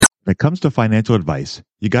When it comes to financial advice,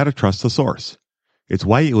 you got to trust the source. It's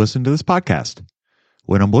why you listen to this podcast.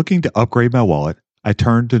 When I'm looking to upgrade my wallet, I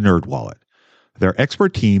turn to NerdWallet. Their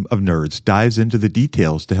expert team of nerds dives into the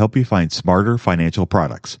details to help you find smarter financial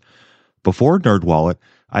products. Before NerdWallet,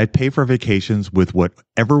 I'd pay for vacations with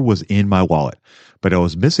whatever was in my wallet, but I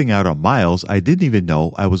was missing out on miles I didn't even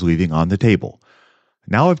know I was leaving on the table.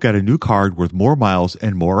 Now I've got a new card worth more miles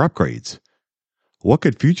and more upgrades. What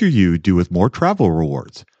could future you do with more travel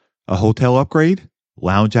rewards? A hotel upgrade?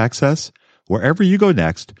 Lounge access? Wherever you go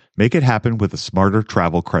next, make it happen with a smarter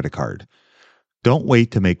travel credit card. Don't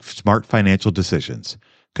wait to make smart financial decisions.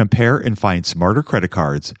 Compare and find smarter credit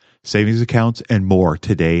cards, savings accounts, and more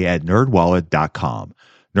today at nerdwallet.com.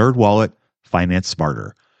 NerdWallet, finance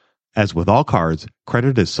smarter. As with all cards,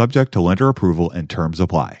 credit is subject to lender approval and terms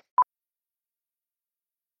apply.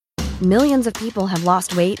 Millions of people have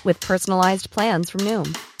lost weight with personalized plans from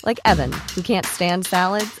Noom. Like Evan, who can't stand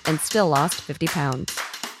salads and still lost 50 pounds.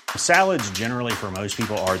 Salads generally for most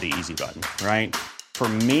people are the easy button, right? For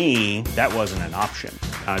me, that wasn't an option.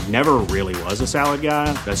 I never really was a salad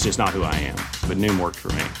guy. That's just not who I am. But Noom worked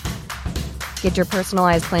for me. Get your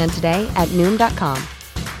personalized plan today at Noom.com.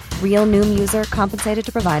 Real Noom user compensated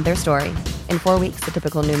to provide their story. In 4 weeks, the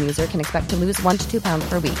typical Noom user can expect to lose 1 to 2 pounds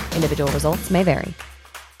per week. Individual results may vary.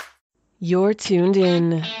 You're tuned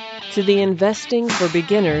in to the Investing for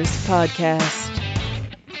Beginners podcast.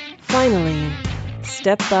 Finally,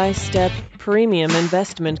 step-by-step premium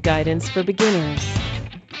investment guidance for beginners.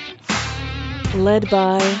 Led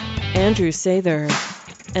by Andrew Sather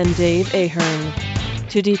and Dave Ahern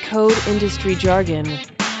to decode industry jargon,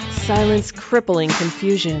 silence crippling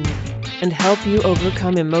confusion, and help you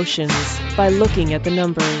overcome emotions by looking at the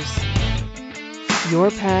numbers.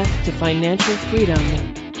 Your path to financial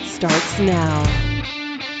freedom starts now.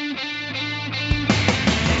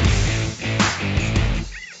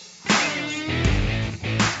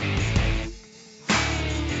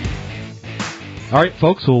 All right,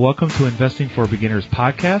 folks, well, welcome to Investing for Beginners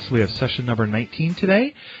podcast. We have session number 19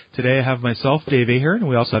 today. Today I have myself, Dave Ahern, and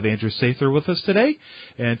we also have Andrew Sather with us today.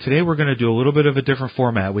 And today we're going to do a little bit of a different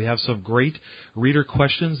format. We have some great reader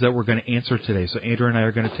questions that we're going to answer today. So Andrew and I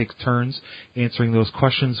are going to take turns answering those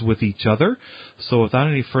questions with each other. So without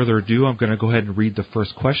any further ado, I'm going to go ahead and read the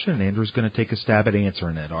first question, and Andrew's going to take a stab at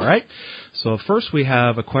answering it, all right? So first we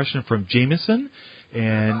have a question from Jameson.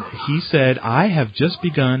 And he said, I have just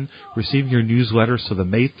begun receiving your newsletter, so the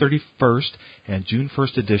May 31st and June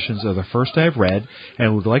 1st editions are the first I have read,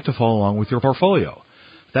 and would like to follow along with your portfolio.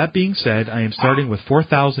 That being said, I am starting with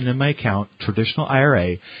 $4,000 in my account, traditional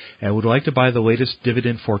IRA, and would like to buy the latest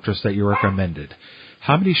Dividend Fortress that you recommended.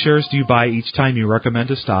 How many shares do you buy each time you recommend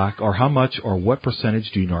a stock, or how much or what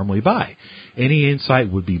percentage do you normally buy? Any insight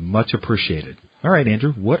would be much appreciated. All right,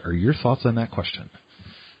 Andrew, what are your thoughts on that question?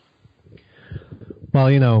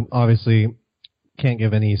 Well, obviously can't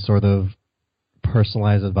give any sort of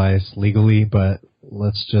personalized advice legally, but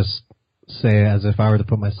let's just say as if I were to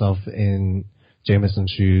put myself in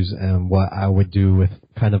Jameson's shoes and what I would do with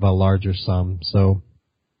kind of a larger sum. So,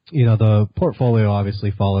 the portfolio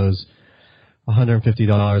obviously follows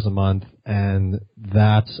 $150 a month, and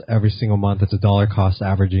that's every single month. It's a dollar cost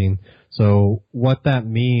averaging. So what that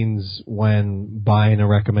means when buying a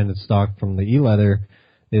recommended stock from the e-letter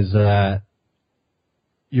is that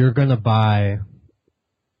you're going to buy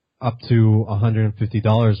up to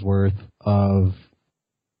 $150 worth of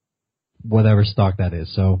whatever stock that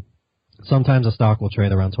is. So sometimes a stock will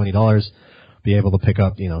trade around $20, be able to pick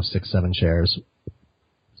up, 6-7 shares.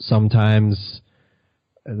 Sometimes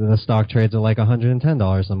the stock trades at like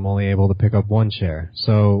 $110. I'm only able to pick up 1 share.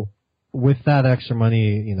 So with that extra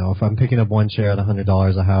money, if I'm picking up 1 share at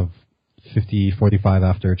 $100, I have $50.45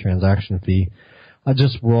 after a transaction fee. I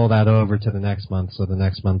just roll that over to the next month. So the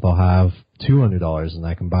next month I'll have $200 and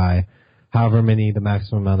I can buy however many, the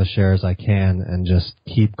maximum amount of shares I can, and just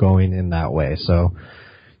keep going in that way. So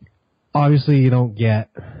obviously you don't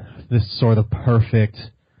get this sort of perfect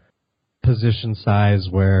position size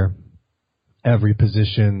where every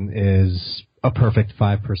position is a perfect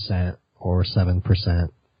 5% or 7%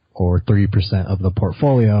 or 3% of the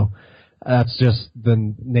portfolio. That's just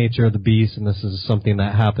the nature of the beast, and this is something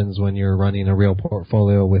that happens when you're running a real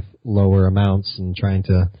portfolio with lower amounts and trying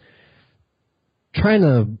to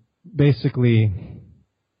basically,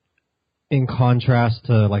 in contrast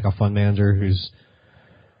to like a fund manager who's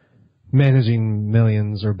managing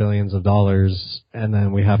millions or billions of dollars, and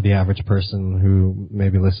then we have the average person who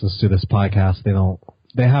maybe listens to this podcast.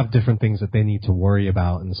 They have different things that they need to worry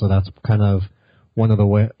about, and so that's kind of one of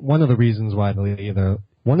the reasons why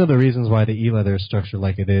the e-letter is structured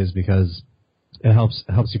like it is, because it helps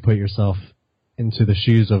you put yourself into the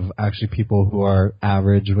shoes of actually people who are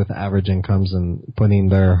average with average incomes and putting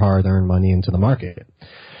their hard-earned money into the market.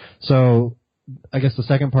 So I guess the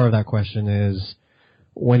second part of that question is,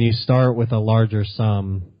 when you start with a larger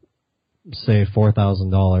sum, say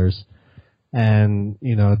 $4,000, and,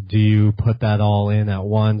 do you put that all in at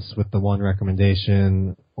once with the one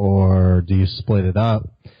recommendation, or do you split it up?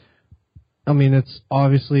 I mean, it's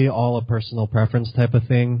obviously all a personal preference type of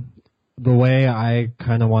thing. The way I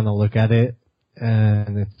kind of want to look at it,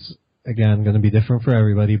 and it's, again, going to be different for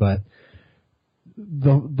everybody, but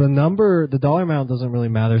the dollar amount doesn't really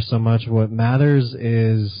matter so much. What matters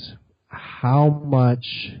is how much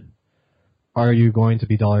are you going to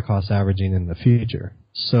be dollar cost averaging in the future.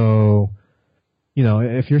 So,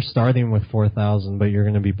 if you're starting with $4,000, but you're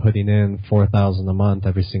going to be putting in $4,000 a month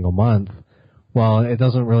every single month, well, it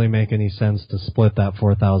doesn't really make any sense to split that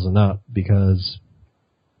 $4,000 up, because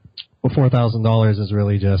 $4,000 is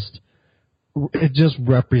really just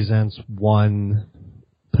represents one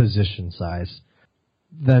position size.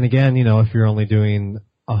 Then again, if you're only doing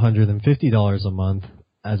 $150 a month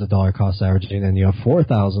as a dollar cost averaging and you have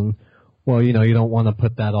 $4,000, well, you don't want to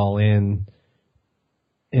put that all in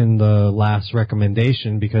the last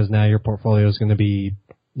recommendation, because now your portfolio is going to be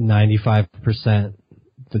 95%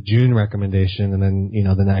 the June recommendation, and then,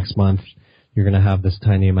 the next month you're going to have this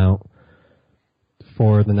tiny amount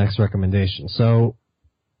for the next recommendation. So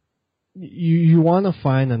you want to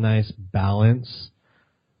find a nice balance.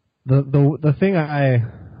 The thing I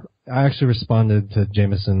actually responded to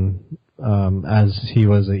Jameson as he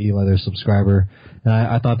was an e-letter subscriber, and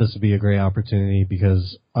I thought this would be a great opportunity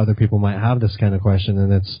because other people might have this kind of question,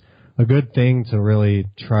 and it's a good thing to really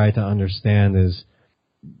try to understand is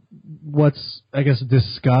what's, I guess,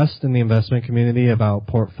 discussed in the investment community about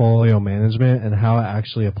portfolio management and how it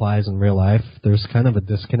actually applies in real life. There's kind of a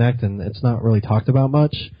disconnect, and it's not really talked about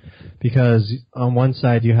much, because on one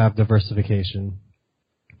side you have diversification.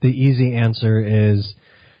 The easy answer is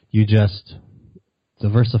you just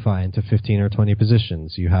diversify into 15 or 20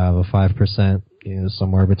 positions. You have a 5%,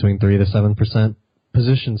 somewhere between 3 to 7%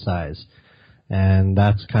 position size. And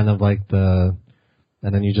that's kind of like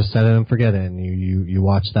and then you just set it and forget it, and you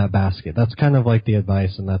watch that basket. That's kind of like the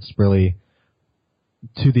advice, and that's really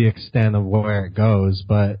to the extent of where it goes.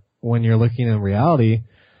 But when you're looking in reality,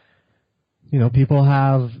 people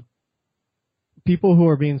who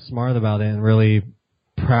are being smart about it and really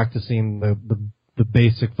practicing the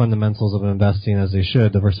basic fundamentals of investing as they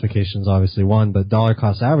should. Diversification is obviously one, but dollar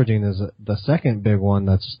cost averaging is the second big one.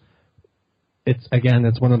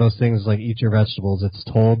 It's one of those things like eat your vegetables. It's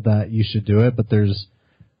told that you should do it, but there's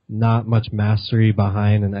not much mastery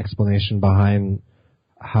behind an explanation behind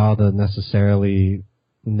how to necessarily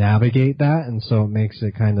navigate that, and so it makes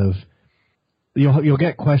it kind of, you'll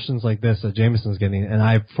get questions like this that Jameson's getting, and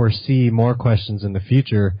I foresee more questions in the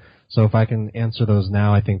future. So if I can answer those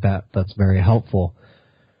now, I think that's very helpful.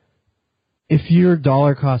 If you're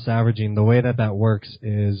dollar cost averaging, the way that works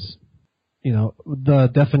is, the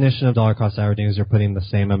definition of dollar cost averaging is you're putting the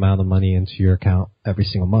same amount of money into your account every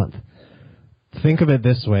single month. Think of it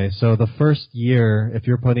this way. So the first year, if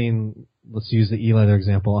you're putting, let's use the e-letter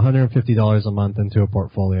example, $150 a month into a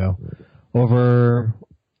portfolio,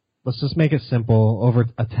 let's just make it simple, over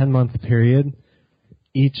a 10-month period,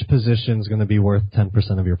 each position is going to be worth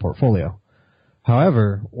 10% of your portfolio.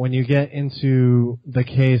 However, when you get into the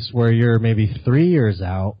case where you're maybe 3 years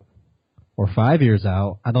out or 5 years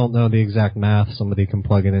out, I don't know the exact math, somebody can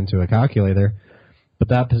plug it into a calculator, but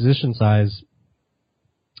that position size,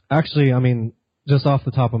 actually, just off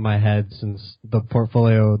the top of my head, since the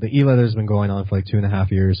portfolio, the e-letter's been going on for like 2.5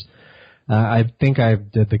 years, I think I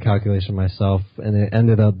did the calculation myself, and it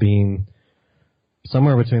ended up being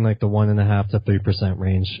somewhere between like the 1.5% to 3%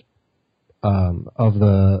 range of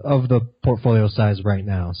the portfolio size right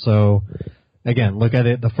now. So again, look at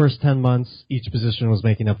it. The first 10 months, each position was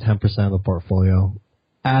making up 10% of the portfolio.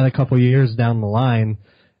 Add a couple years down the line,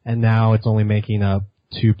 and now it's only making up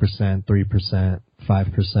 2%, 3%,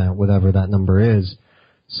 5%, whatever that number is.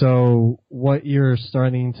 So what you're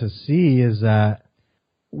starting to see is that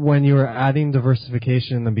when you're adding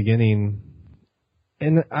diversification in the beginning,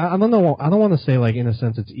 and I don't want to say like in a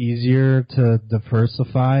sense it's easier to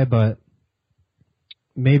diversify, but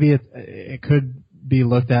maybe it could be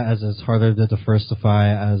looked at as it's harder to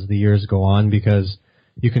diversify as the years go on, because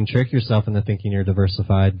you can trick yourself into thinking you're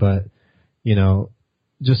diversified, but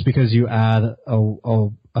just because you add a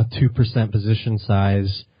 2% position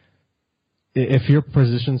size, if your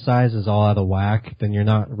position size is all out of whack, then you're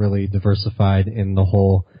not really diversified in the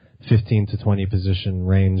whole 15 to 20 position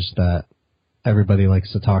range that everybody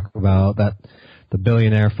likes to talk about, that the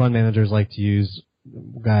billionaire fund managers like to use,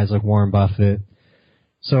 guys like Warren Buffett,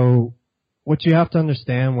 So what you have to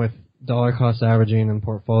understand with dollar cost averaging and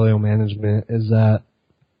portfolio management is that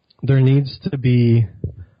there needs to be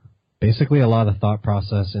basically a lot of thought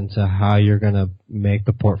process into how you're going to make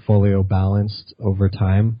the portfolio balanced over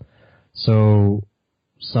time. So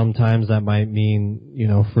sometimes that might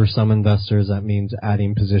mean, for some investors, that means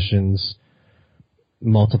adding positions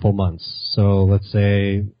multiple months. So let's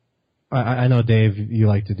say, I know, Dave, you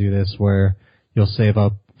like to do this where you'll save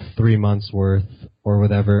up 3 months worth or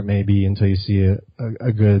whatever it may be until you see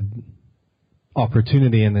a good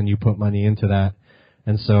opportunity, and then you put money into that.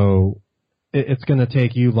 And so it's going to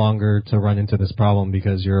take you longer to run into this problem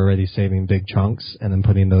because you're already saving big chunks and then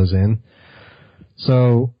putting those in.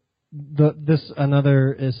 So this is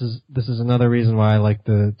another reason why I like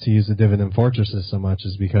to use the dividend fortresses so much,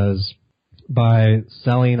 is because by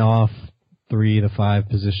selling off 3 to 5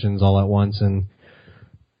 positions all at once and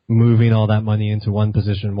moving all that money into one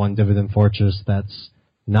position, one dividend fortress that's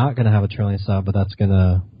not going to have a trailing stop, but that's going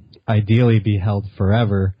to ideally be held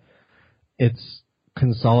forever, it's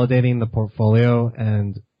consolidating the portfolio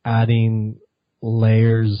and adding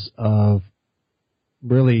layers of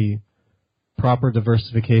really proper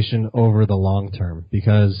diversification over the long term.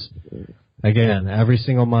 Because again, every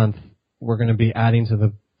single month we're going to be adding to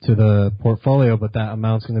the portfolio, but that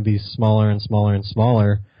amount's going to be smaller and smaller and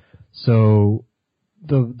smaller. So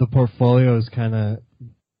the portfolio is kind of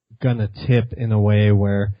going to tip in a way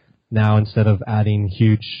where now instead of adding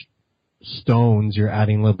huge stones, you're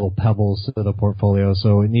adding little pebbles to the portfolio.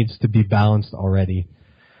 So it needs to be balanced already.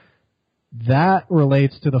 That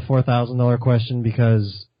relates to the $4,000 question,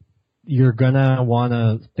 because you're going to want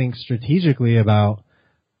to think strategically about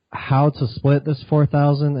how to split this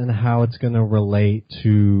 $4,000 and how it's going to relate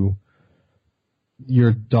to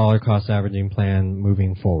your dollar cost averaging plan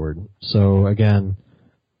moving forward. So again,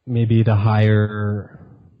 maybe the higher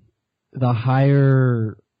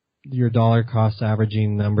your dollar cost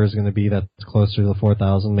averaging number is going to be, that's closer to the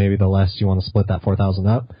 4,000, maybe the less you want to split that 4,000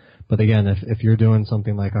 up. But again, if you're doing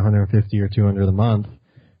something like 150 or 200 a month,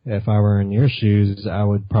 if I were in your shoes, I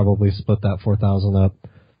would probably split that 4,000 up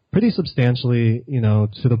pretty substantially, to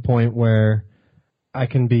the point where I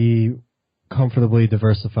can be comfortably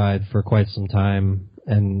diversified for quite some time.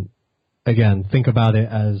 And again, think about it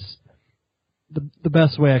as the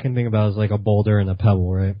best way I can think about it is like a boulder and a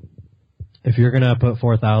pebble, right? If you're going to put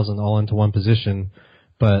 4,000 all into one position,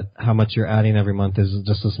 but how much you're adding every month is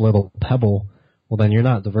just this little pebble, well, then you're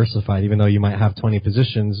not diversified. Even though you might have 20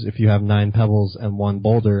 positions, if you have 9 pebbles and 1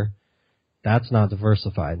 boulder, that's not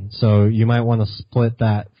diversified. So you might want to split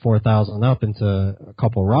that 4,000 up into a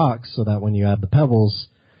couple rocks so that when you add the pebbles,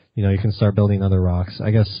 you can start building other rocks. I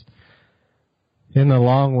guess in the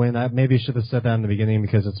long run, I maybe should have said that in the beginning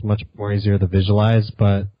because it's much more easier to visualize,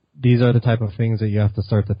 but these are the type of things that you have to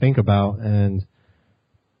start to think about. And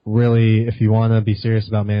really, if you want to be serious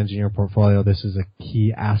about managing your portfolio, this is a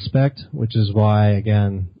key aspect, which is why,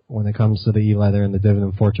 again, when it comes to the E-Leather and the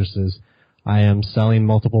dividend fortresses, I am selling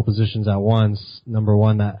multiple positions at once. Number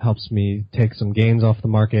one, that helps me take some gains off the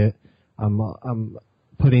market. I'm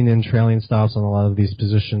putting in trailing stops on a lot of these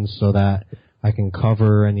positions so that I can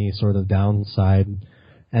cover any sort of downside.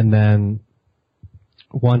 And then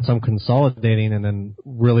once I'm consolidating and then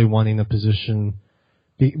really wanting a position,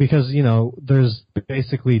 because, there's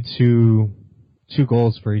basically two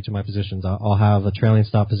goals for each of my positions. I'll have a trailing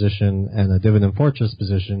stop position and a dividend fortress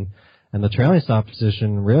position. And the trailing stop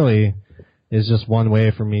position really is just one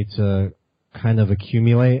way for me to kind of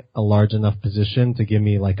accumulate a large enough position to give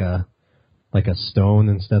me like a stone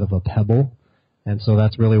instead of a pebble. And so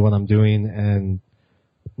that's really what I'm doing, and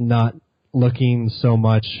not looking so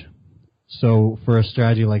much. So for a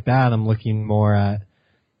strategy like that, I'm looking more at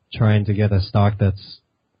trying to get a stock that's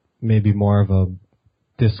maybe more of a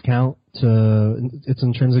discount to its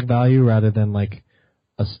intrinsic value rather than like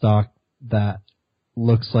a stock that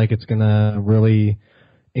looks like it's going to really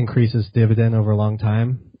increase its dividend over a long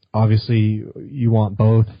time. Obviously, you want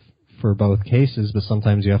both for both cases, but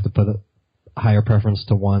sometimes you have to put a higher preference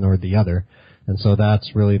to one or the other. And so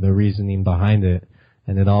that's really the reasoning behind it.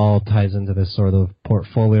 And it all ties into this sort of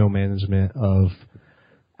portfolio management of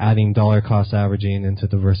adding dollar cost averaging into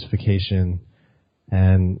diversification.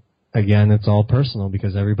 And again, it's all personal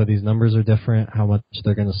because everybody's numbers are different. How much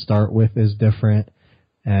they're going to start with is different,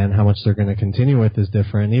 and how much they're going to continue with is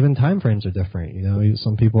different. Even time frames are different.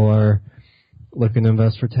 Some people are looking to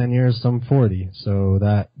invest for 10 years, some 40. So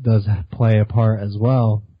that does play a part as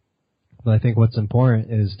well. But I think what's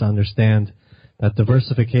important is to understand that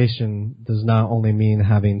diversification does not only mean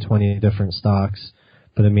having 20 different stocks,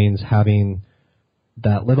 but it means having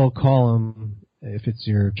that little column, if it's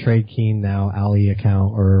your Trade Keen now, Ali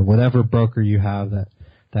account, or whatever broker you have that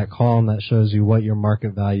that column that shows you what your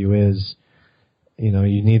market value is, you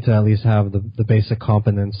need to at least have the basic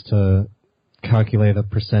competence to calculate a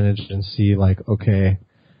percentage and see okay,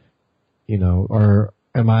 or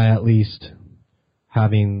am I at least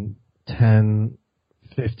having 10,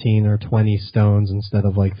 15, or 20 stones instead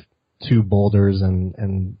of 2 boulders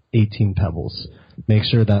and 18 pebbles. Make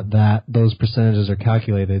sure that those percentages are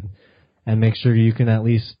calculated, and make sure you can at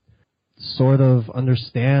least sort of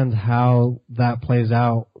understand how that plays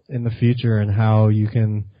out in the future, and how you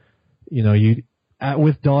can,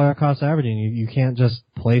 with dollar cost averaging, you can't just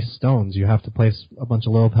place stones. You have to place a bunch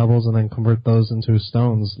of little pebbles and then convert those into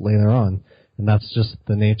stones later on. And that's just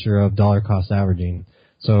the nature of dollar cost averaging.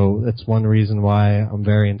 So it's one reason why I'm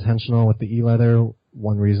very intentional with the e-letter,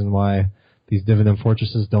 one reason why these dividend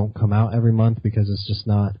fortresses don't come out every month, because it's just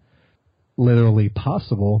not literally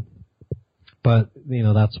possible. But,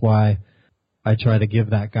 that's why I try to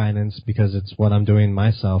give that guidance, because it's what I'm doing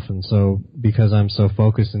myself. And so because I'm so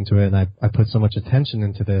focused into it and I put so much attention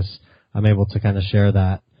into this, I'm able to kind of share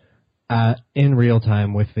that in real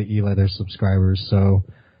time with the e-letter subscribers. So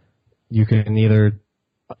you can either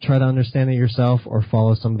try to understand it yourself or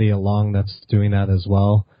follow somebody along that's doing that as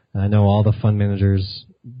well. And I know all the fund managers,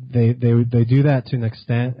 they do that to an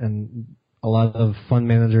extent, and a lot of fund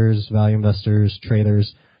managers, value investors,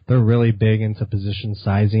 traders, they're really big into position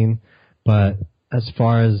sizing. But as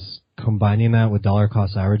far as combining that with dollar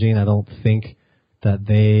cost averaging, I don't think that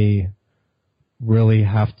they really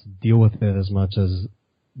have to deal with it as much as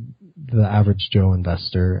the average Joe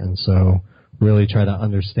investor. And so really try to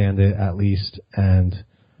understand it at least, and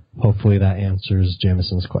hopefully that answers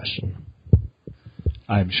Jameson's question.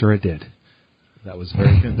 I'm sure it did. That was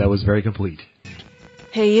very complete.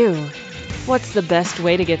 Hey you, what's the best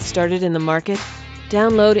way to get started in the market?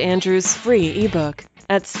 Download Andrew's free ebook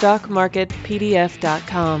at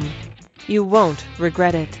stockmarketpdf.com. You won't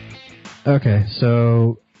regret it. Okay,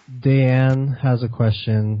 so Diane has a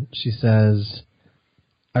question. She says,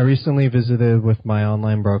 I recently visited with my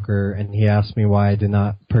online broker, and he asked me why I did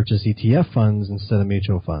not purchase ETF funds instead of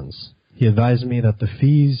mutual funds. He advised me that the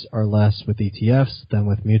fees are less with ETFs than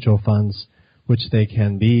with mutual funds, which they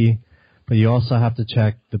can be, but you also have to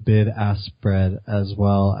check the bid-ask spread as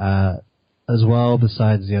well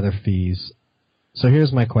besides the other fees. So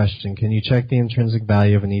here's my question. Can you check the intrinsic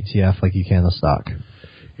value of an ETF like you can a stock?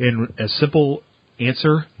 In a simple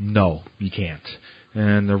answer, no, you can't.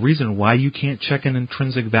 And the reason why you can't check an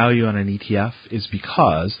intrinsic value on an ETF is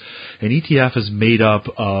because an ETF is made up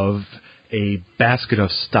of a basket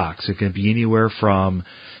of stocks. It can be anywhere from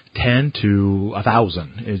 10 to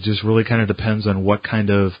 1,000. It just really kind of depends on what kind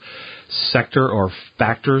of sector or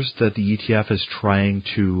factors that the ETF is trying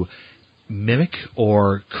to mimic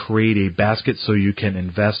or create a basket so you can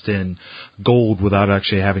invest in gold without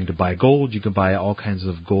actually having to buy gold. You can buy all kinds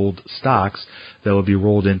of gold stocks that would be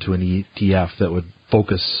rolled into an ETF that would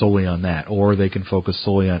focus solely on that, or they can focus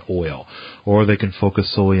solely on oil, or they can focus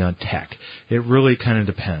solely on tech. It really kind of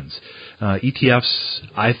depends. ETFs,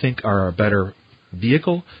 I think, are a better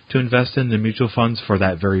vehicle to invest in the mutual funds for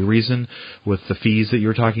that very reason. With the fees that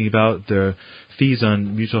you're talking about, the fees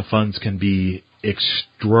on mutual funds can be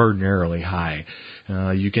extraordinarily high.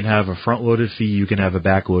 You can have a front-loaded fee, you can have a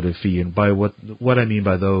back-loaded fee, and by what I mean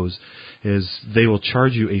by those is they will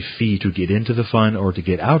charge you a fee to get into the fund or to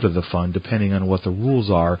get out of the fund, depending on what the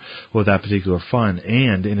rules are with that particular fund.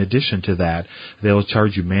 And in addition to that, they'll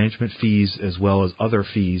charge you management fees as well as other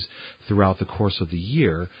fees throughout the course of the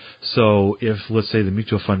year. So if, let's say, the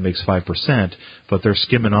mutual fund makes 5%, but they're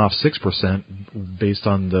skimming off 6% based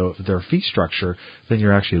on their fee structure, then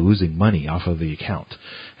you're actually losing money off of the account.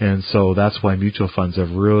 And so that's why mutual funds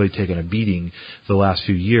have really taken a beating the last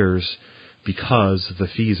few years, because the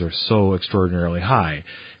fees are so extraordinarily high.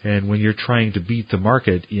 And when you're trying to beat the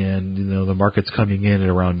market and the market's coming in at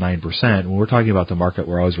around 9%, when we're talking about the market,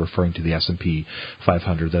 we're always referring to the S&P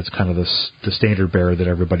 500. That's kind of the standard bearer that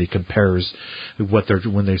everybody compares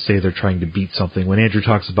when they say they're trying to beat something. When Andrew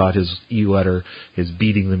talks about his e-letter is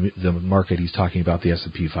beating the market, he's talking about the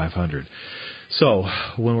S&P 500. So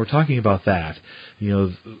when we're talking about that,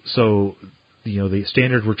 the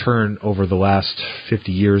standard return over the last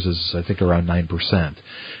 50 years is, I think, around 9%.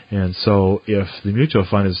 And so if the mutual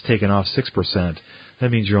fund is taken off 6%,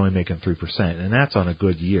 that means you're only making 3%, and that's on a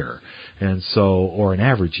good year, and so, or an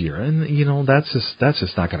average year. And that's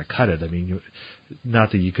just not going to cut it. I mean,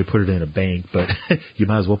 not that you could put it in a bank, but you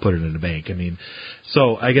might as well put it in a bank. I mean,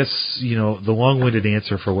 so I guess the long-winded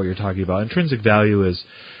answer for what you're talking about, intrinsic value is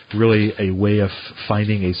really a way of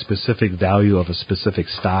finding a specific value of a specific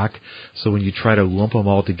stock. So when you try to lump them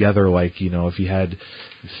all together, like, if you had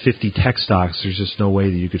 50 tech stocks, there's just no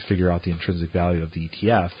way that you could figure out the intrinsic value of the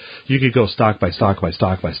ETF. You could go stock by stock by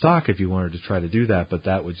stock by stock if you wanted to try to do that, but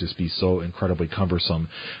that would just be so incredibly cumbersome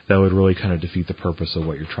that would really kind of defeat the purpose of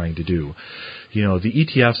what you're trying to do. The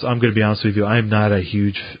ETFs, I'm going to be honest with you, I'm not a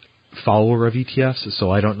huge follower of ETFs,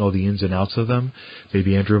 so I don't know the ins and outs of them.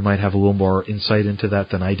 Maybe Andrew might have a little more insight into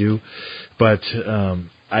that than I do, but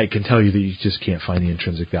I can tell you that you just can't find the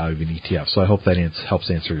intrinsic value of an ETF, so I hope that helps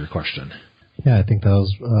answer your question. Yeah, I think that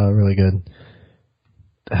was really good.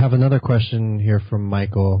 I have another question here from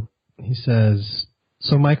Michael.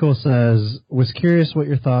 Michael says, was curious what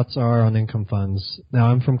your thoughts are on income funds. Now,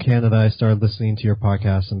 I'm from Canada. I started listening to your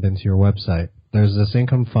podcast and been to your website. There's this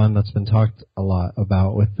income fund that's been talked a lot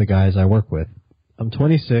about with the guys I work with. I'm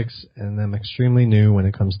 26 and I'm extremely new when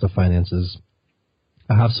it comes to finances.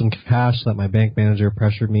 I have some cash that my bank manager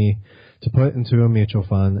pressured me to put into a mutual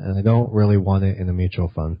fund, and I don't really want it in a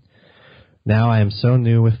mutual fund. Now I am so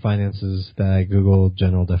new with finances that I Googled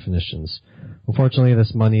general definitions. Unfortunately,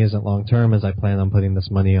 this money isn't long-term, as I plan on putting this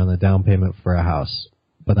money on a down payment for a house.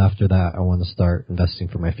 But after that, I want to start investing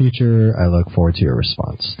for my future. I look forward to your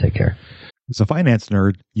response. Take care. As a finance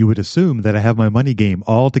nerd, you would assume that I have my money game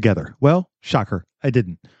all together. Well, shocker, I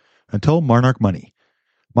didn't. Until Monarch Money.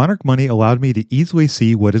 Monarch Money allowed me to easily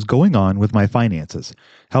see what is going on with my finances,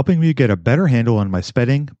 helping me get a better handle on my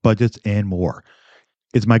spending, budgets, and more.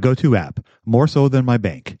 It's my go-to app, more so than my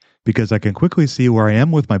bank, because I can quickly see where I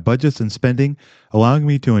am with my budgets and spending, allowing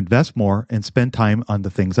me to invest more and spend time on the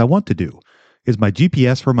things I want to do. It's my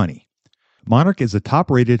GPS for money. Monarch is a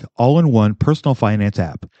top-rated, all-in-one personal finance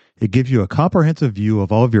app. It gives you a comprehensive view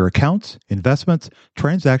of all of your accounts, investments,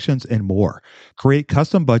 transactions, and more. Create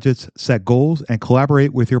custom budgets, set goals, and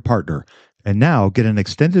collaborate with your partner. And now get an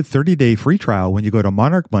extended 30-day free trial when you go to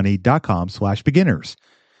monarchmoney.com/beginners.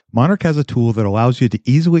 Monarch has a tool that allows you to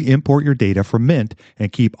easily import your data from Mint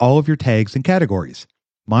and keep all of your tags and categories.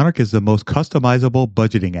 Monarch is the most customizable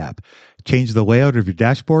budgeting app. Change the layout of your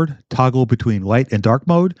dashboard, toggle between light and dark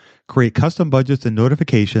mode, create custom budgets and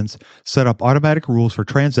notifications, set up automatic rules for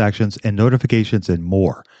transactions and notifications, and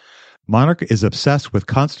more. Monarch is obsessed with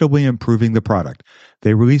constantly improving the product.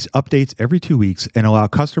 They release updates every 2 weeks and allow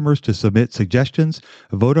customers to submit suggestions,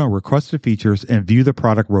 vote on requested features, and view the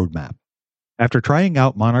product roadmap. After trying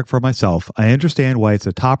out Monarch for myself, I understand why it's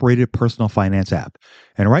a top-rated personal finance app.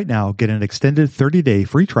 And right now, get an extended 30-day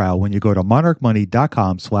free trial when you go to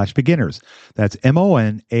monarchmoney.com/beginners. That's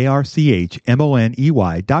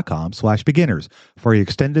monarchmoney.com/beginners for your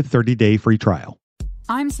extended 30-day free trial.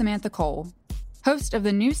 I'm Samantha Cole, host of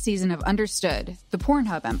the new season of Understood, the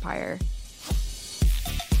Pornhub Empire.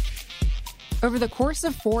 Over the course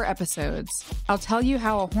of 4 episodes, I'll tell you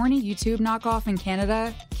how a horny YouTube knockoff in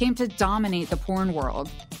Canada came to dominate the porn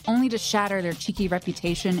world, only to shatter their cheeky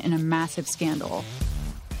reputation in a massive scandal.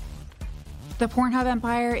 The Pornhub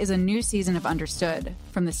Empire is a new season of Understood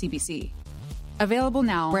from the CBC. Available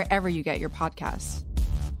now wherever you get your podcasts.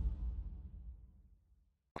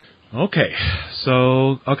 Okay,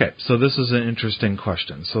 so this is an interesting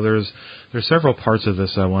question. So there's several parts of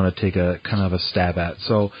this I want to take a kind of a stab at.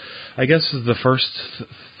 So I guess the first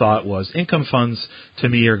thought was income funds to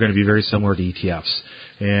me are going to be very similar to ETFs.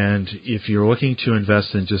 And if you're looking to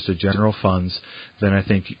invest in just a general funds, then I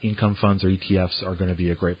think income funds or ETFs are going to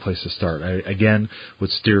be a great place to start. I, again,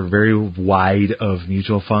 would steer very wide of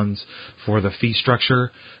mutual funds for the fee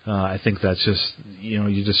structure. I think that's just,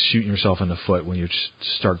 you're just shooting yourself in the foot when you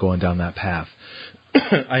start going down that path.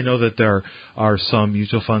 I know that there are some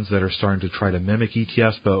mutual funds that are starting to try to mimic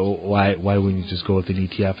ETFs, but why wouldn't you just go with an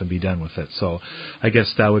ETF and be done with it? So I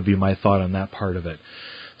guess that would be my thought on that part of it.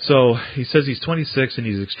 So he says he's 26 and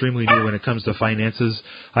he's extremely new when it comes to finances.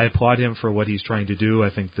 I applaud him for what he's trying to do. I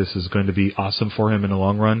think this is going to be awesome for him in the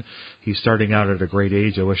long run. He's starting out at a great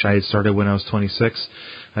age. I wish I had started when I was 26.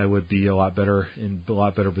 I would be in a lot better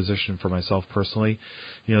position for myself personally.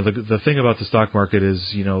 The thing about the stock market is,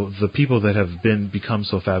 the people that have become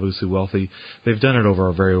so fabulously wealthy, they've done it over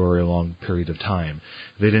a very, very long period of time.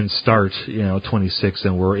 They didn't start, 26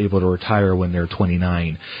 and were able to retire when they're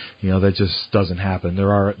 29. That just doesn't happen.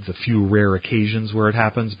 There are the few rare occasions where it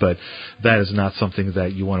happens, but that is not something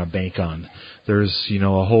that you want to bank on. There's, a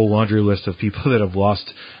whole laundry list of people that have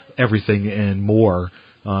lost everything and more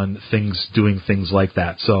on doing things like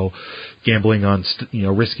that. So gambling on,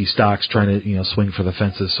 risky stocks, trying to, swing for the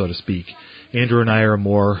fences, so to speak. Andrew and I are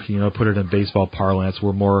more, put it in baseball parlance,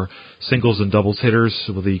 we're more singles and doubles hitters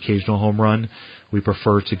with the occasional home run. We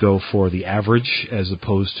prefer to go for the average as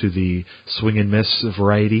opposed to the swing and miss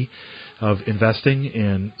variety of investing.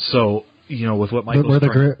 And so, with what Michael's we're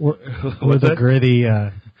the gritty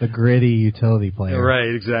The gritty utility player.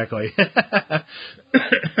 Right, exactly.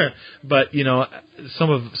 But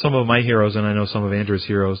some of my heroes, and I know some of Andrew's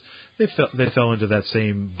heroes, they fell into that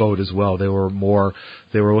same boat as well. They were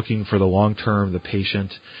looking for the long term, the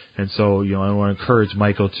patient, and so I want to encourage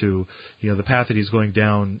Michael to the path that he's going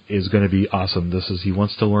down is going to be awesome. He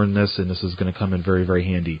wants to learn this, and this is going to come in very, very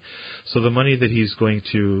handy. So the money that he's going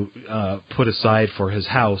to put aside for his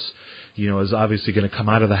house, is obviously going to come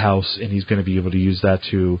out of the house, and he's going to be able to use that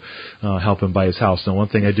to help him buy his house. Now, one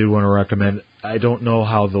thing I do want to recommend, I don't know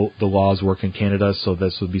how the laws work in Canada, so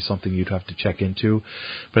this would be something you'd have to check into.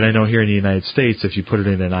 But I know here in the United States, if you put it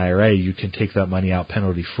in an IRA, you can take that money out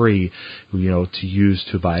penalty-free, to use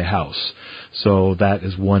to buy a house. So that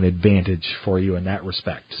is one advantage for you in that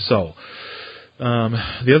respect. So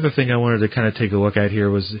the other thing I wanted to kind of take a look at here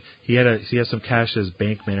was he had some cash. His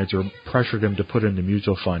bank manager pressured him to put in the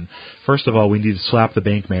mutual fund. First of all, we need to slap the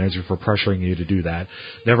bank manager for pressuring you to do that.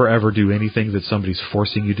 Never ever do anything that somebody's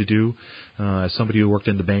forcing you to do. As somebody who worked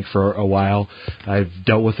in the bank for a while, I've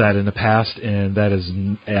dealt with that in the past, and that is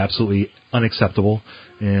absolutely unacceptable.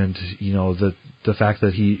 And the fact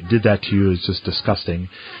that he did that to you is just disgusting.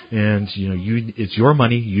 And it's your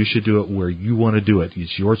money. You should do it where you want to do it.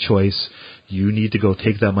 It's your choice. You need to go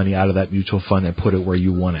take that money out of that mutual fund and put it where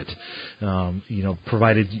you want it.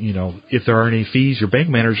 Provided if there are any fees, your bank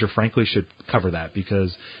manager frankly should cover that,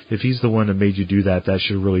 because if he's the one that made you do that, that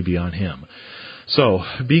should really be on him. So,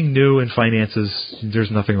 being new in finances,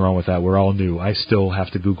 there's nothing wrong with that. We're all new. I still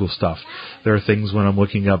have to Google stuff. There are things when I'm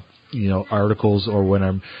looking up articles, or when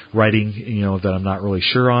I'm writing, that I'm not really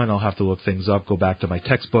sure on, I'll have to look things up, go back to my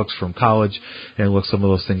textbooks from college and look some of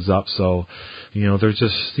those things up. So, they're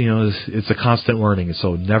just, it's a constant learning.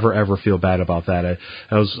 So never ever feel bad about that.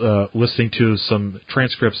 I was listening to some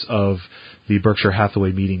transcripts of the Berkshire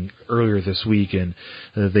Hathaway meeting earlier this week, and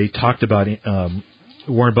they talked about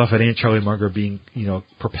Warren Buffett and Charlie Munger being,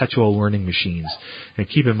 perpetual learning machines. And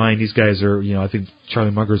keep in mind, these guys are, I think Charlie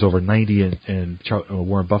Munger's over 90 and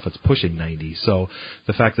Warren Buffett's pushing 90. So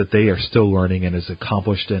the fact that they are still learning and as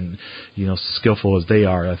accomplished and, skillful as they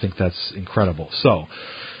are, I think that's incredible. So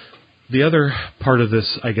the other part of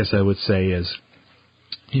this, I guess I would say, is,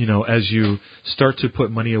 as you start to put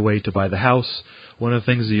money away to buy the house, one of the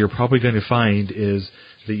things that you're probably going to find is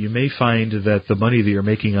that you may find that the money that you're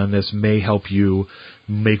making on this may help you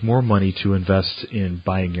make more money to invest in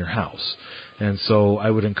buying your house. And so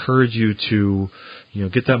I would encourage you to,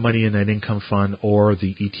 get that money in that income fund or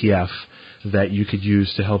the ETF that you could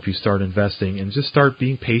use to help you start investing, and just start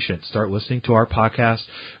being patient. Start listening to our podcast,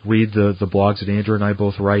 read the blogs that Andrew and I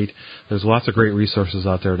both write. There's lots of great resources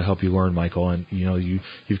out there to help you learn, Michael, and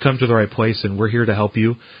you've come to the right place, and we're here to help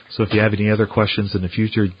you. So if you have any other questions in the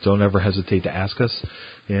future, don't ever hesitate to ask us.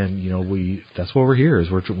 And that's what we're here is.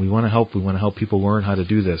 We want to help. We want to help people learn how to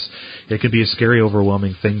do this. It can be a scary,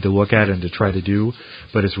 overwhelming thing to look at and to try to do,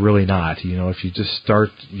 but it's really not. If you just start,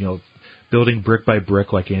 building brick by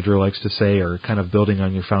brick, like Andrew likes to say, or kind of building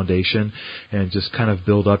on your foundation and just kind of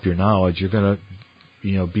build up your knowledge, you're going to,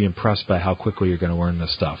 be impressed by how quickly you're going to learn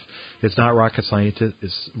this stuff. It's not rocket science.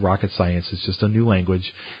 It's just a new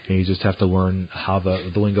language, and you just have to learn how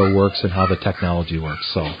the lingo works and how the technology works.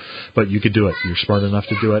 So, but you could do it. You're smart enough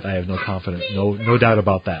to do it. I have no doubt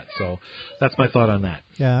about that. So that's my thought on that.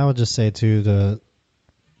 Yeah, I would just say too, to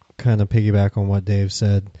kind of piggyback on what Dave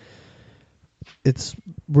said, it's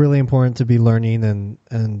really important to be learning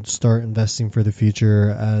and start investing for the future,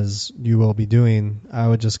 as you will be doing. I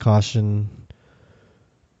would just caution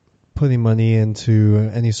putting money into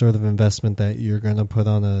any sort of investment that you're going to put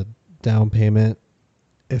on a down payment.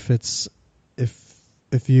 If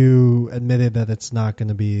you admitted that it's not going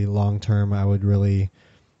to be long term, I would really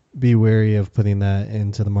be wary of putting that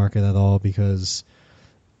into the market at all, because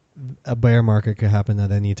a bear market could happen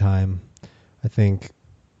at any time. I think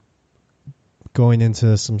going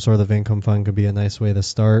into some sort of income fund could be a nice way to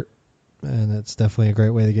start, and it's definitely a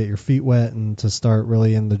great way to get your feet wet and to start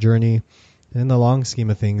really in the journey. In the long scheme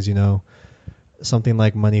of things, something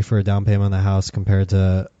like money for a down payment on the house compared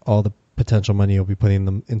to all the potential money you'll be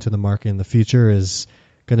putting into the market in the future is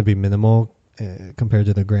going to be minimal compared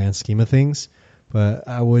to the grand scheme of things. But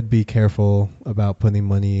I would be careful about putting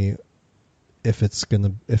money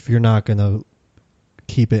if you're not going to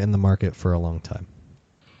keep it in the market for a long time.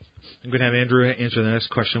 I'm going to have Andrew answer the next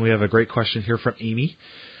question. We have a great question here from Amy.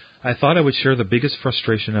 I thought I would share the biggest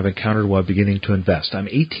frustration I've encountered while beginning to invest. I'm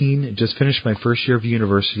 18 and just finished my first year of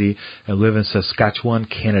university and live in Saskatchewan,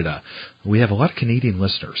 Canada. We have a lot of Canadian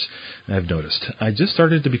listeners, I've noticed. I just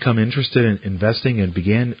started to become interested in investing and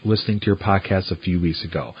began listening to your podcast a few weeks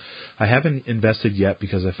ago. I haven't invested yet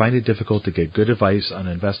because I find it difficult to get good advice on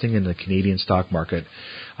investing in the Canadian stock market.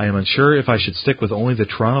 I am unsure if I should stick with only the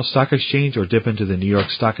Toronto Stock Exchange or dip into the New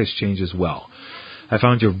York Stock Exchange as well. I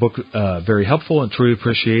found your book very helpful and truly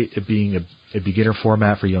appreciate it being a beginner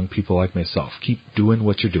format for young people like myself. Keep doing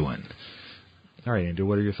what you're doing. All right, Andrew,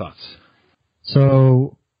 what are your thoughts?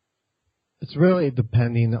 So it's really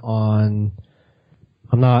depending on,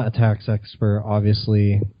 I'm not a tax expert,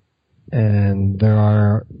 obviously, and there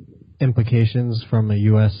are implications from a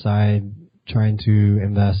U.S. side trying to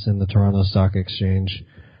invest in the Toronto Stock Exchange.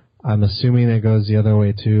 I'm assuming it goes the other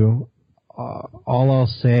way too. All I'll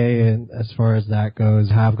say, and as far as that goes,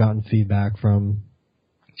 I have gotten feedback from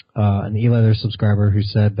an e-letter subscriber who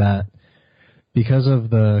said that because of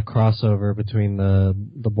the crossover between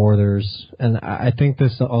the borders, and I think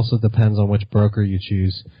this also depends on which broker you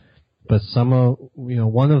choose, but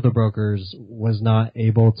one of the brokers was not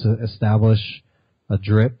able to establish a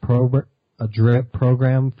drip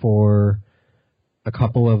program for a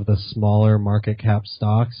couple of the smaller market cap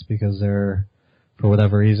stocks because they're, for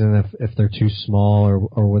whatever reason, if they're too small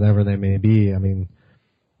or whatever they may be. I mean,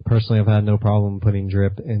 personally, I've had no problem putting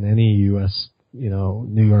drip in any U.S.,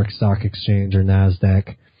 New York Stock Exchange or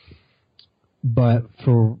NASDAQ. But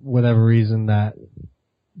for whatever reason, that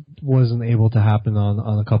wasn't able to happen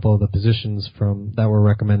on a couple of the positions that were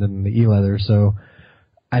recommended in the e-letter. So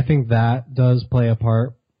I think that does play a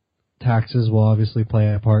part. Taxes will obviously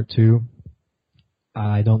play a part too.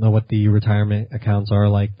 I don't know what the retirement accounts are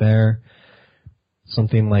like there.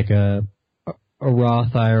 Something like a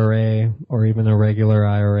Roth IRA or even a regular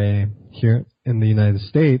IRA here in the United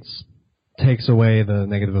States takes away the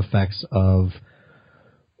negative effects of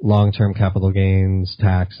long-term capital gains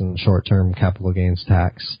tax and short-term capital gains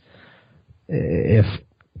tax. If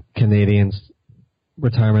Canadians'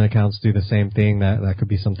 retirement accounts do the same thing, that could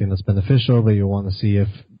be something that's beneficial, but you'll want to see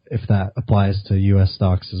if that applies to U.S.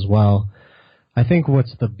 stocks as well. I think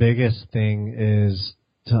what's the biggest thing is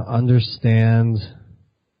to understand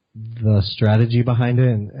the strategy behind it,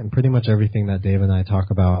 and pretty much everything that Dave and I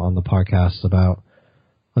talk about on the podcast about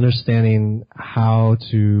understanding how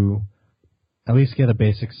to at least get a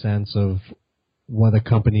basic sense of what a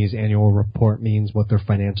company's annual report means, what their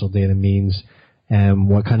financial data means, and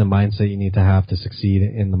what kind of mindset you need to have to succeed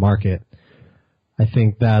in the market. I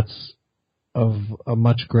think that's of a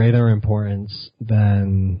much greater importance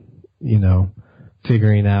than,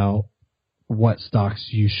 figuring out what stocks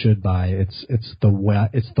you should buy. It's the why,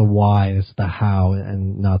 it's the how,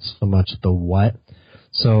 and not so much the what.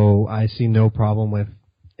 So I see no problem with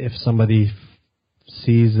if somebody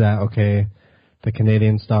sees that, okay, the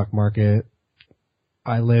Canadian stock market,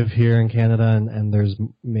 I live here in Canada and there's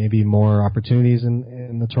maybe more opportunities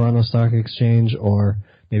in the Toronto Stock Exchange, or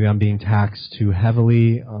maybe I'm being taxed too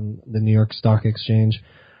heavily on the New York Stock Exchange.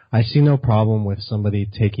 I see no problem with somebody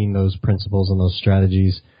taking those principles and those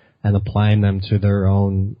strategies and applying them to their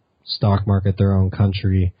own stock market, their own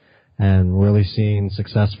country, and really seeing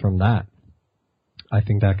success from that. I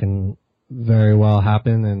think that can very well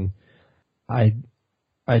happen, and I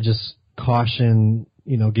just caution,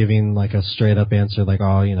 giving like a straight up answer like,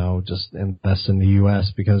 just invest in the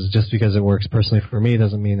U.S. because just because it works personally for me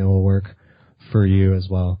doesn't mean it will work for you as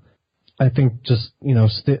well. I think just,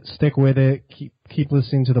 stick with it, keep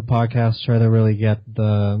listening to the podcast, try to really get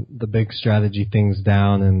the big strategy things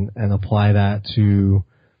down and apply that to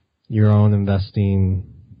your own investing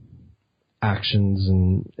actions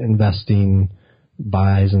and investing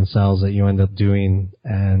buys and sells that you end up doing.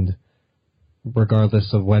 And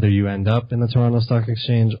regardless of whether you end up in the Toronto Stock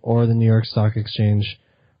Exchange or the New York Stock Exchange,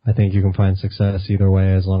 I think you can find success either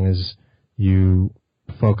way as long as you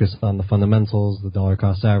focus on the fundamentals, the dollar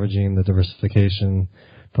cost averaging, the diversification,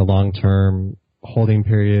 the long-term holding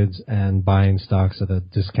periods, and buying stocks at a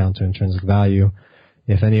discount to intrinsic value.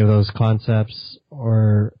 If any of those concepts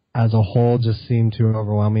or as a whole just seem too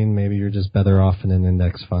overwhelming, maybe you're just better off in an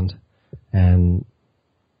index fund. And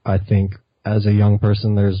I think as a young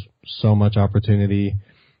person, there's so much opportunity,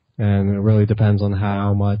 and it really depends on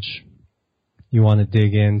how much you want to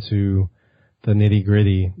dig into the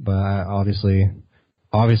nitty-gritty. But obviously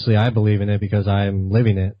I believe in it because I'm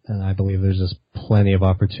living it, and I believe there's just plenty of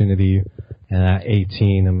opportunity. And at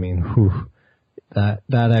 18, I mean,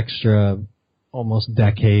 that extra almost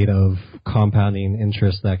decade of compounding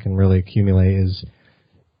interest that can really accumulate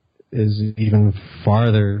is even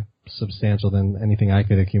farther substantial than anything I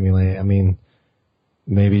could accumulate. I mean,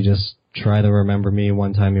 maybe just try to remember me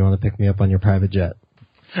one time you want to pick me up on your private jet.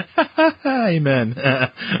 Amen.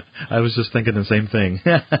 I was just thinking the same thing.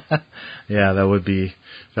 Yeah, that would be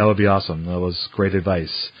awesome. That was great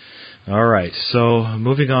advice. All right, so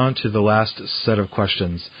moving on to the last set of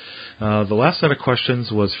questions. The last set of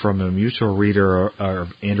questions was from a mutual reader of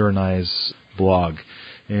Andrew and I's blog,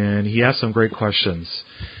 and he asked some great questions.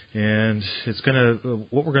 And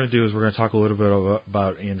what we're going to do is we're going to talk a little bit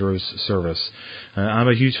about Andrew's service. I'm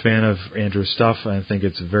a huge fan of Andrew's stuff. I think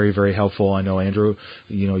it's very, very helpful. I know Andrew,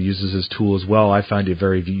 uses his tool as well. I find it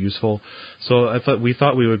very useful. So we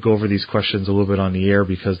thought we would go over these questions a little bit on the air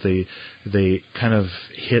because they kind of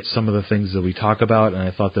hit some of the things that we talk about, and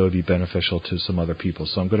I thought that would be beneficial to some other people.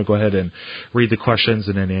 So I'm going to go ahead and read the questions,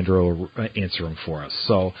 and then Andrew will answer them for us.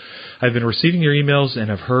 So I've been receiving your emails and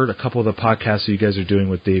have heard a couple of the podcasts that you guys are doing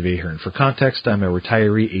with Dave Ahern. For context, I'm a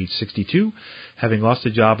retiree age 62, having lost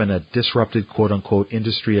a job in a disrupted quote-unquote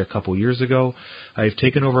industry a couple years ago. I have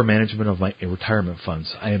taken over management of my retirement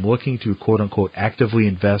funds. I am looking to quote-unquote actively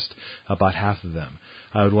invest about half of them.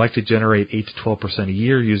 I would like to generate 8 to 12% a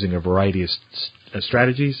year using a variety of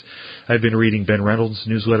strategies. I've been reading Ben Reynolds'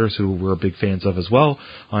 newsletters, who we're big fans of as well.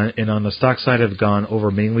 And on the stock side, I've gone over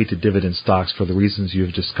mainly to dividend stocks for the reasons you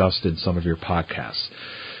have discussed in some of your podcasts.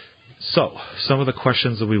 So, some of the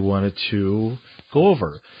questions that we wanted to go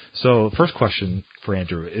over. So, first question for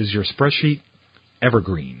Andrew, is your spreadsheet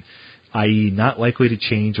evergreen, i.e. not likely to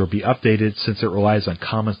change or be updated since it relies on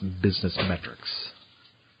common business metrics?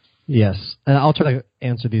 Yes, and I'll try to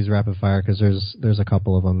answer these rapid fire because there's a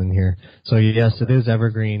couple of them in here. So yes, it is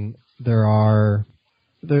evergreen. There's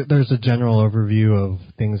a general overview of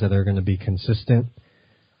things that are going to be consistent.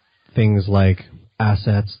 Things like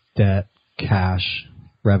assets, debt, cash,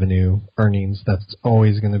 revenue, earnings. That's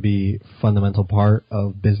always going to be a fundamental part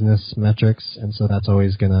of business metrics, and so that's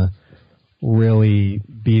always going to really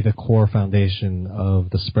be the core foundation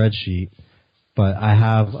of the spreadsheet. But I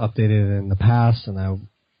have updated it in the past, and I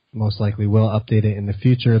most likely will update it in the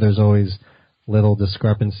future. There's always little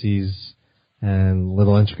discrepancies and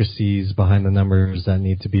little intricacies behind the numbers that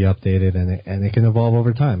need to be updated, and it can evolve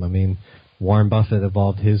over time. I mean, Warren Buffett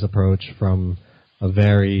evolved his approach from a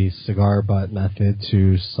very cigar butt method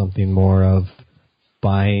to something more of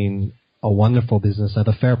buying a wonderful business at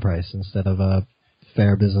a fair price instead of a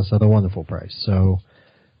fair business at a wonderful price. So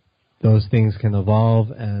those things can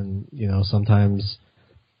evolve, and sometimes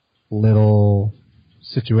little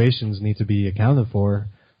situations need to be accounted for.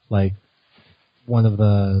 Like one of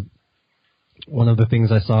the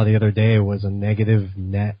things I saw the other day was a negative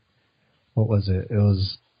net. What was it? It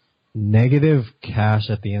was negative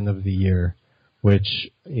cash at the end of the year, which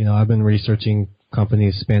I've been researching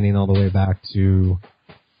companies spanning all the way back to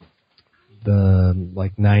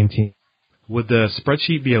the 19. Would the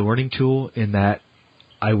spreadsheet be a learning tool in that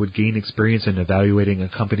I would gain experience in evaluating a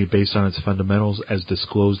company based on its fundamentals as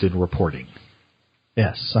disclosed in reporting?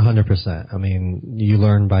 Yes, 100%. I mean, you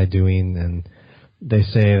learn by doing, and they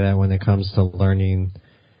say that when it comes to learning,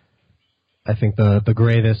 I think the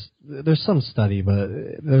greatest, there's some study, but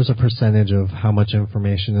there's a percentage of how much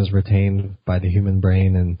information is retained by the human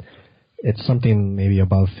brain, and it's something maybe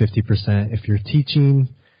above 50% if you're teaching,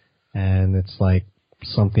 and it's like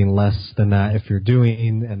something less than that if you're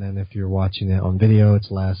doing, and then if you're watching it on video, it's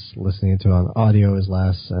less, listening to it on audio is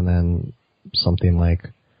less, and then something like,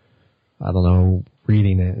 I don't know,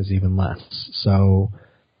 reading it is even less. So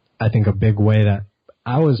I think a big way that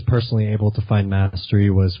I was personally able to find mastery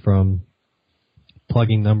was from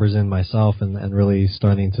plugging numbers in myself and really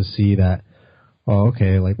starting to see that,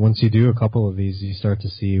 once you do a couple of these, you start to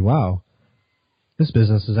see, wow, this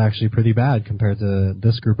business is actually pretty bad compared to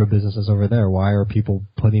this group of businesses over there. Why are people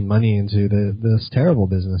putting money into this terrible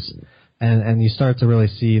business? And you start to really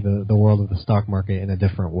see the world of the stock market in a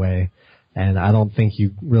different way. And I don't think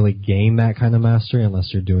you really gain that kind of mastery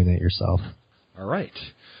unless you're doing it yourself. All right.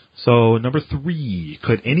 So number 3,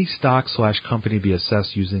 could any stock/company be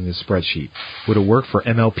assessed using this spreadsheet? Would it work for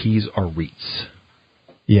MLPs or REITs?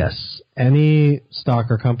 Yes. Any stock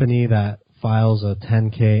or company that files a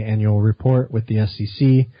 10K annual report with the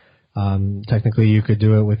SEC, technically you could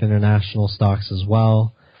do it with international stocks as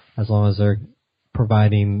well, as long as they're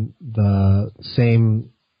providing the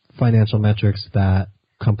same financial metrics that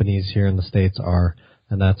companies here in the States are,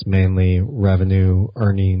 and that's mainly revenue,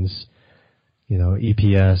 earnings,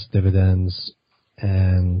 EPS, dividends,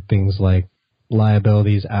 and things like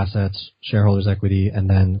liabilities, assets, shareholders' equity, and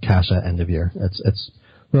then cash at end of year. It's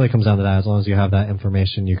really comes down to that. As long as you have that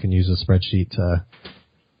information, you can use a spreadsheet to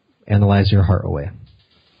analyze your heart away.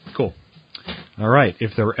 Cool. All right.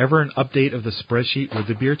 If there were ever an update of the spreadsheet, would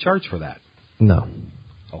there be a charge for that? No.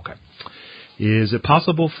 Okay. Is it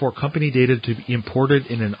possible for company data to be imported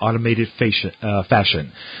in an automated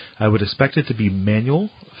fashion? I would expect it to be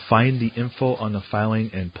manual. Find the info on the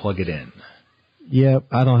filing and plug it in. Yep,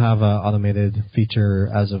 I don't have an automated feature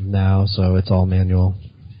as of now, so it's all manual.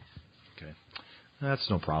 Okay, that's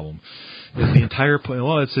no problem. Is the entire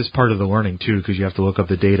it's just part of the learning too, because you have to look up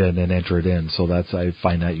the data and then enter it in. So I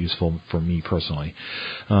find that useful for me personally.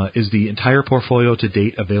 Is the entire portfolio to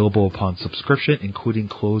date available upon subscription, including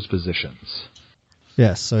closed positions?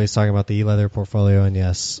 Yes, so he's talking about the e-leather portfolio, and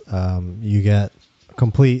yes, you get a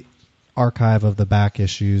complete archive of the back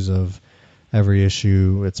issues of every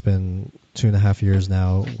issue. It's been 2.5 years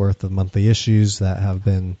now worth of monthly issues that have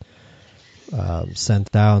been sent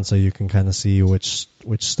down, so you can kind of see which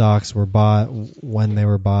stocks were bought, when they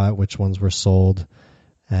were bought, which ones were sold,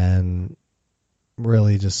 and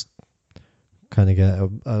really just kind of get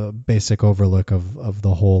a basic overlook of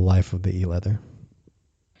the whole life of the e-leather.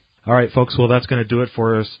 All right, folks. Well, that's going to do it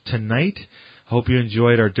for us tonight. Hope you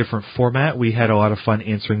enjoyed our different format. We had a lot of fun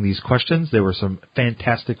answering these questions. There were some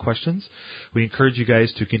fantastic questions. We encourage you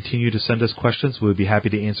guys to continue to send us questions. We'd be happy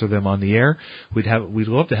to answer them on the air. We'd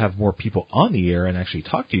love to have more people on the air and actually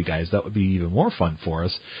talk to you guys. That would be even more fun for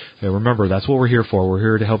us. And remember, that's what we're here for. We're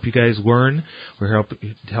here to help you guys learn. We're here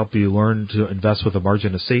to help you learn to invest with a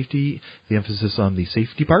margin of safety, the emphasis on the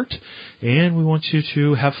safety part. And we want you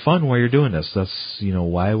to have fun while you're doing this. That's,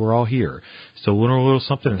 why we're all here. So learn a little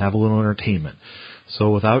something and have a little entertainment.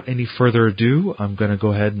 So without any further ado, I'm going to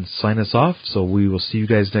go ahead and sign us off. So we will see you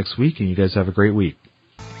guys next week, and you guys have a great week.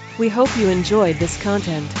 We hope you enjoyed this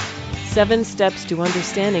content. 7 Steps to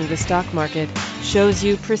Understanding the Stock Market shows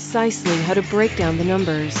you precisely how to break down the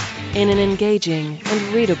numbers in an engaging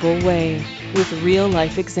and readable way with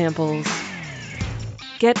real-life examples.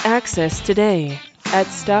 Get access today at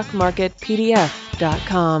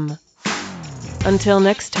stockmarketpdf.com. Until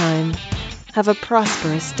next time, have a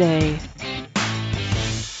prosperous day.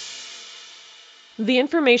 The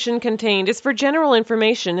information contained is for general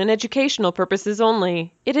information and educational purposes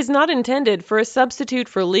only. It is not intended for a substitute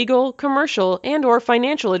for legal, commercial, and/or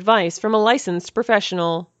financial advice from a licensed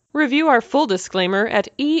professional. Review our full disclaimer at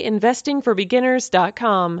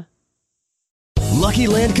einvestingforbeginners.com. Lucky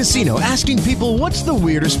Land Casino, asking people, what's the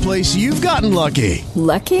weirdest place you've gotten lucky?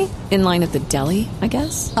 Lucky? In line at the deli, I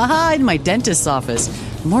guess? Aha, in my dentist's office.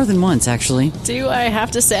 More than once, actually. Do I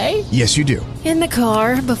have to say? Yes, you do. In the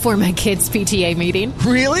car before my kids' PTA meeting.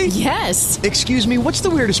 Really? Yes. Excuse me, what's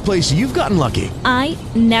the weirdest place you've gotten lucky? I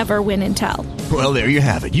never win and tell. Well, there you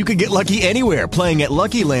have it. You can get lucky anywhere, playing at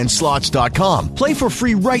LuckyLandSlots.com. Play for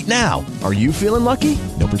free right now. Are you feeling lucky?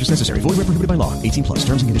 No purchase necessary. Void where prohibited by law. 18+.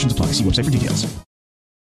 Terms and conditions apply. See website for details.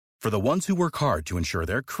 For the ones who work hard to ensure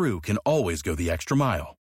their crew can always go the extra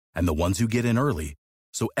mile, and the ones who get in early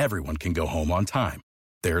so everyone can go home on time,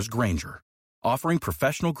 there's Grainger, offering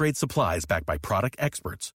professional-grade supplies backed by product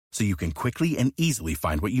experts so you can quickly and easily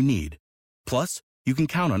find what you need. Plus, you can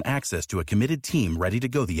count on access to a committed team ready to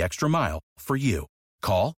go the extra mile for you.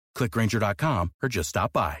 Call, click Grainger.com, or just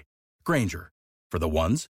stop by. Grainger, for the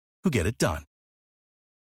ones who get it done.